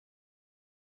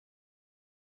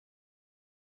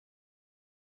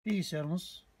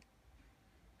Bilgisayarımız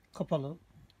kapalı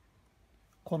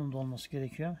konumda olması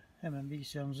gerekiyor. Hemen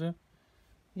bilgisayarımızı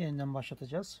yeniden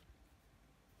başlatacağız.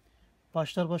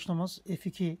 Başlar başlamaz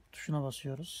F2 tuşuna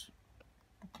basıyoruz.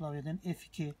 Bu klavyeden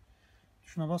F2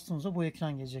 tuşuna bastığımızda bu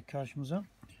ekran gelecek karşımıza.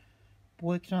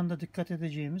 Bu ekranda dikkat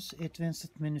edeceğimiz Advanced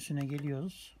menüsüne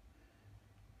geliyoruz.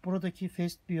 Buradaki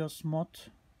Fast BIOS Mode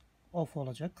off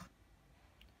olacak.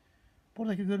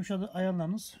 Buradaki görmüş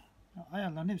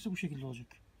ayarların hepsi bu şekilde olacak.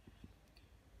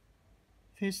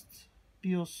 Fast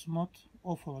BIOS Mode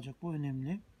off olacak. Bu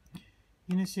önemli.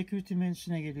 Yine Security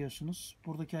menüsüne geliyorsunuz.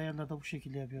 Buradaki ayarlarda bu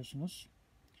şekilde yapıyorsunuz.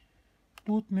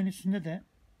 Boot menüsünde de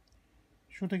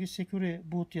şuradaki Secure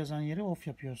Boot yazan yeri off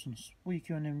yapıyorsunuz. Bu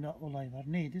iki önemli olay var.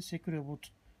 Neydi? Secure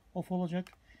Boot off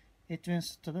olacak.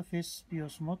 Advanced'da da Fast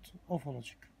BIOS Mode off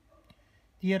olacak.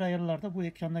 Diğer ayarlarda bu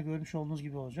ekranda görmüş olduğunuz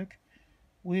gibi olacak.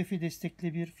 UEFI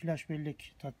destekli bir flash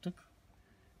bellek taktık.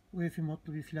 UEFI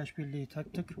modlu bir flash belleği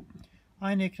taktık.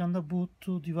 Aynı ekranda Boot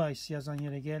to Device yazan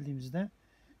yere geldiğimizde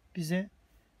bize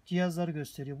cihazları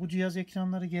gösteriyor. Bu cihaz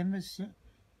ekranları gelmezse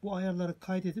bu ayarları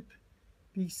kaydedip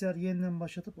bilgisayar yeniden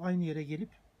başlatıp aynı yere gelip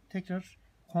tekrar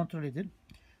kontrol edin.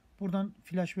 Buradan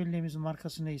flash belleğimizin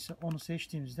markası neyse onu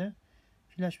seçtiğimizde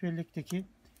flash bellekteki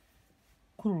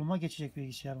kuruluma geçecek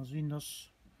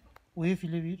bilgisayarımız.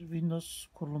 UEFI'li bir Windows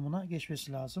kurulumuna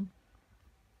geçmesi lazım.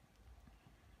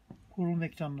 Kurulum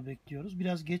ekranını bekliyoruz.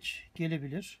 Biraz geç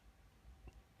gelebilir.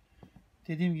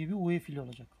 Dediğim gibi UEFI'li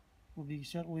olacak. Bu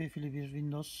bilgisayar UEFI'li bir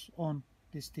Windows 10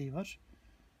 desteği var.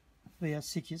 Veya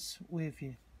 8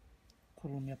 UEFI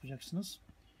kurulum yapacaksınız.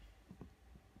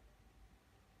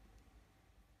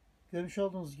 Görmüş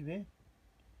olduğunuz gibi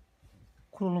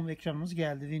kurulum ekranımız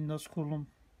geldi. Windows kurulum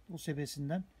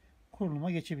USB'sinden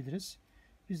kuruluma geçebiliriz.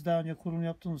 Biz daha önce kurulum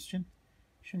yaptığımız için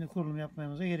şimdi kurulum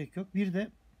yapmamıza gerek yok. Bir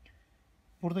de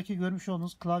buradaki görmüş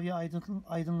olduğunuz klavye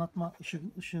aydınlatma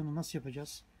ışığını nasıl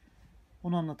yapacağız?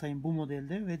 Onu anlatayım bu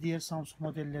modelde ve diğer Samsung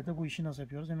modellerde bu işi nasıl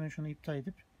yapıyoruz? Hemen şunu iptal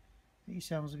edip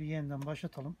bilgisayarımızı bir yeniden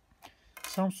başlatalım.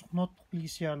 Samsung notebook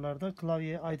bilgisayarlarda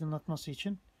klavye aydınlatması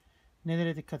için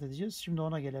nelere dikkat edeceğiz? Şimdi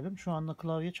ona gelelim. Şu anda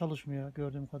klavye çalışmıyor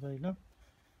gördüğüm kadarıyla.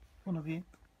 Bunu bir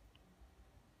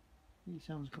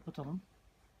bilgisayarımızı kapatalım.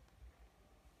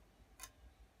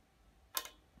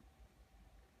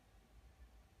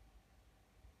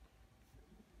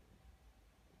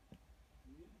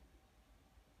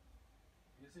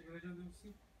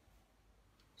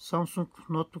 Samsung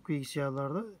notebook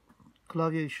bilgisayarlarda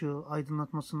klavye ışığı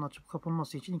aydınlatmasının açıp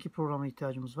kapanması için iki programa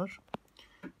ihtiyacımız var.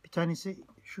 Bir tanesi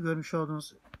şu görmüş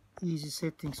olduğunuz Easy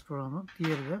Settings programı.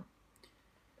 Diğeri de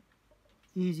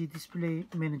Easy Display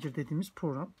Manager dediğimiz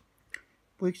program.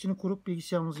 Bu ikisini kurup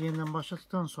bilgisayarımızı yeniden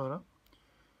başlattıktan sonra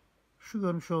şu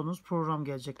görmüş olduğunuz program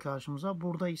gelecek karşımıza.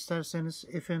 Burada isterseniz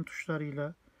Fn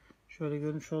tuşlarıyla şöyle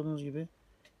görmüş olduğunuz gibi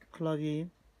klavyeyi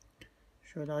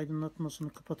şöyle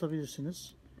aydınlatmasını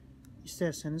kapatabilirsiniz.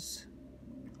 İsterseniz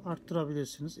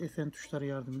arttırabilirsiniz Fn tuşları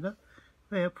yardımıyla.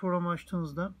 Veya programı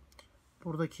açtığınızda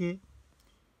buradaki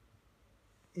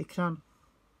ekran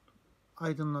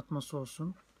aydınlatması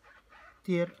olsun.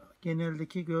 Diğer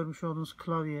geneldeki görmüş olduğunuz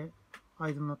klavye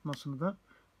aydınlatmasını da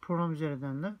program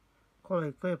üzerinden de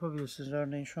kolaylıkla yapabilirsiniz.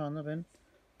 Örneğin şu anda ben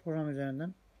program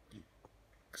üzerinden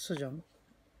kısacağım.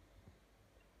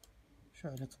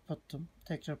 Şöyle kapattım.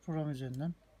 Tekrar program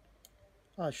üzerinden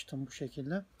açtım bu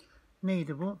şekilde.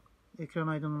 Neydi bu? Ekran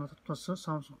aydınlatması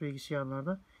Samsung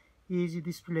bilgisayarlarda Easy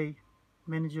Display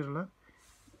Manager ile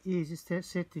Easy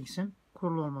Settings'in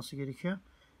kurulu olması gerekiyor.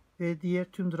 Ve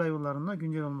diğer tüm driver'ların da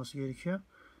güncel olması gerekiyor.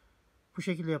 Bu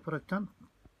şekilde yaparaktan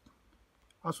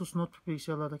Asus notebook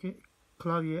bilgisayarlardaki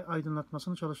klavye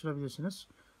aydınlatmasını çalıştırabilirsiniz.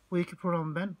 Bu iki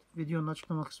programı ben videonun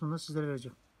açıklama kısmında sizlere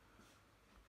vereceğim.